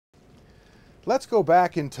Let's go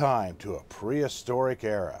back in time to a prehistoric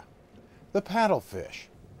era. The paddlefish,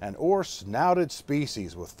 an oar-snouted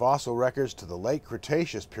species with fossil records to the late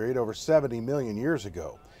Cretaceous period over 70 million years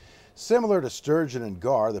ago. Similar to sturgeon and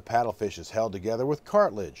gar, the paddlefish is held together with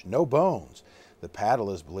cartilage, no bones. The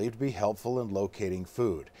paddle is believed to be helpful in locating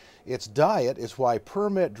food. Its diet is why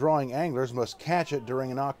permit-drawing anglers must catch it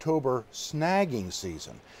during an October snagging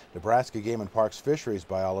season. Nebraska Game and Parks fisheries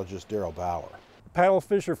biologist Darrell Bauer.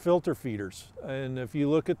 Paddlefish are filter feeders, and if you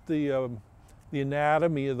look at the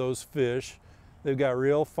anatomy of those fish, they've got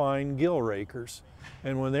real fine gill rakers.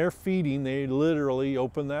 And when they're feeding, they literally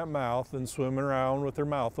open that mouth and swim around with their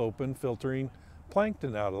mouth open, filtering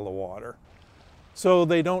plankton out of the water. So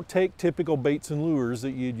they don't take typical baits and lures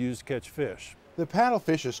that you'd use to catch fish. The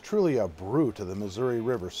paddlefish is truly a brute of the Missouri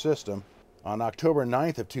River system. On October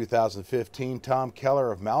 9th of 2015, Tom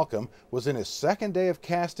Keller of Malcolm was in his second day of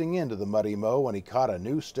casting into the Muddy Mow when he caught a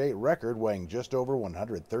new state record weighing just over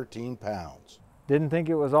 113 pounds. Didn't think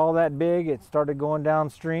it was all that big. It started going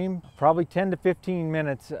downstream. Probably 10 to 15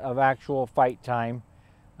 minutes of actual fight time.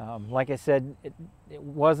 Like I said, it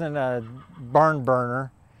wasn't a barn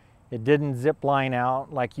burner. It didn't zip line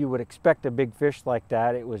out like you would expect a big fish like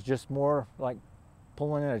that. It was just more like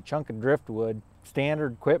pulling in a chunk of driftwood.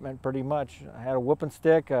 Standard equipment pretty much. I had a whooping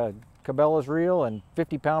stick, a Cabela's reel, and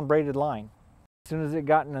 50-pound braided line. As soon as it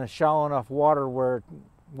got in a shallow enough water where it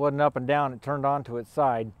wasn't up and down, it turned onto its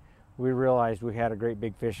side, we realized we had a great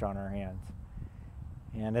big fish on our hands.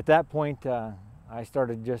 And at that point, I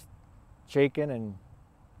started just shaking and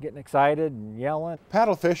getting excited and yelling.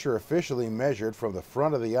 Paddlefish are officially measured from the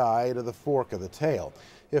front of the eye to the fork of the tail.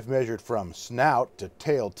 If measured from snout to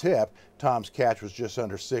tail tip, Tom's catch was just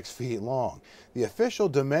under 6 feet long. The official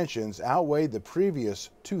dimensions outweighed the previous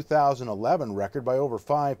 2011 record by over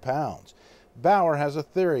 5 pounds. Bauer has a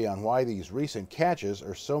theory on why these recent catches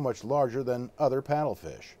are so much larger than other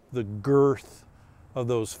paddlefish. The girth of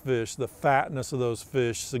those fish, the fatness of those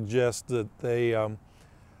fish suggests that they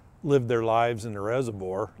lived their lives in the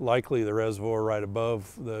reservoir, likely the reservoir right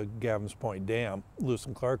above the Gavin's Point Dam, Lewis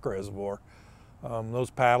and Clark Reservoir.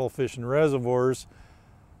 Those paddlefish in reservoirs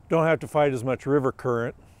don't have to fight as much river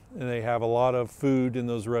current, and they have a lot of food in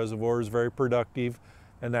those reservoirs, very productive,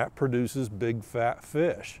 and that produces big fat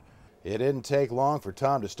fish. It didn't take long for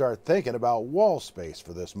Tom to start thinking about wall space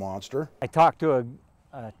for this monster. I talked to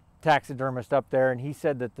a taxidermist up there, and he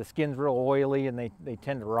said that the skin's real oily and they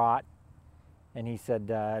tend to rot. And he said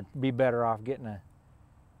it'd be better off getting a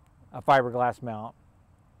fiberglass mount.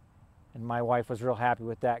 And my wife was real happy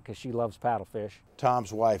with that because she loves paddlefish.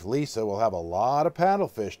 Tom's wife Lisa will have a lot of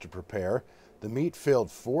paddlefish to prepare. The meat filled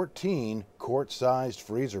 14 quart-sized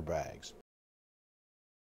freezer bags.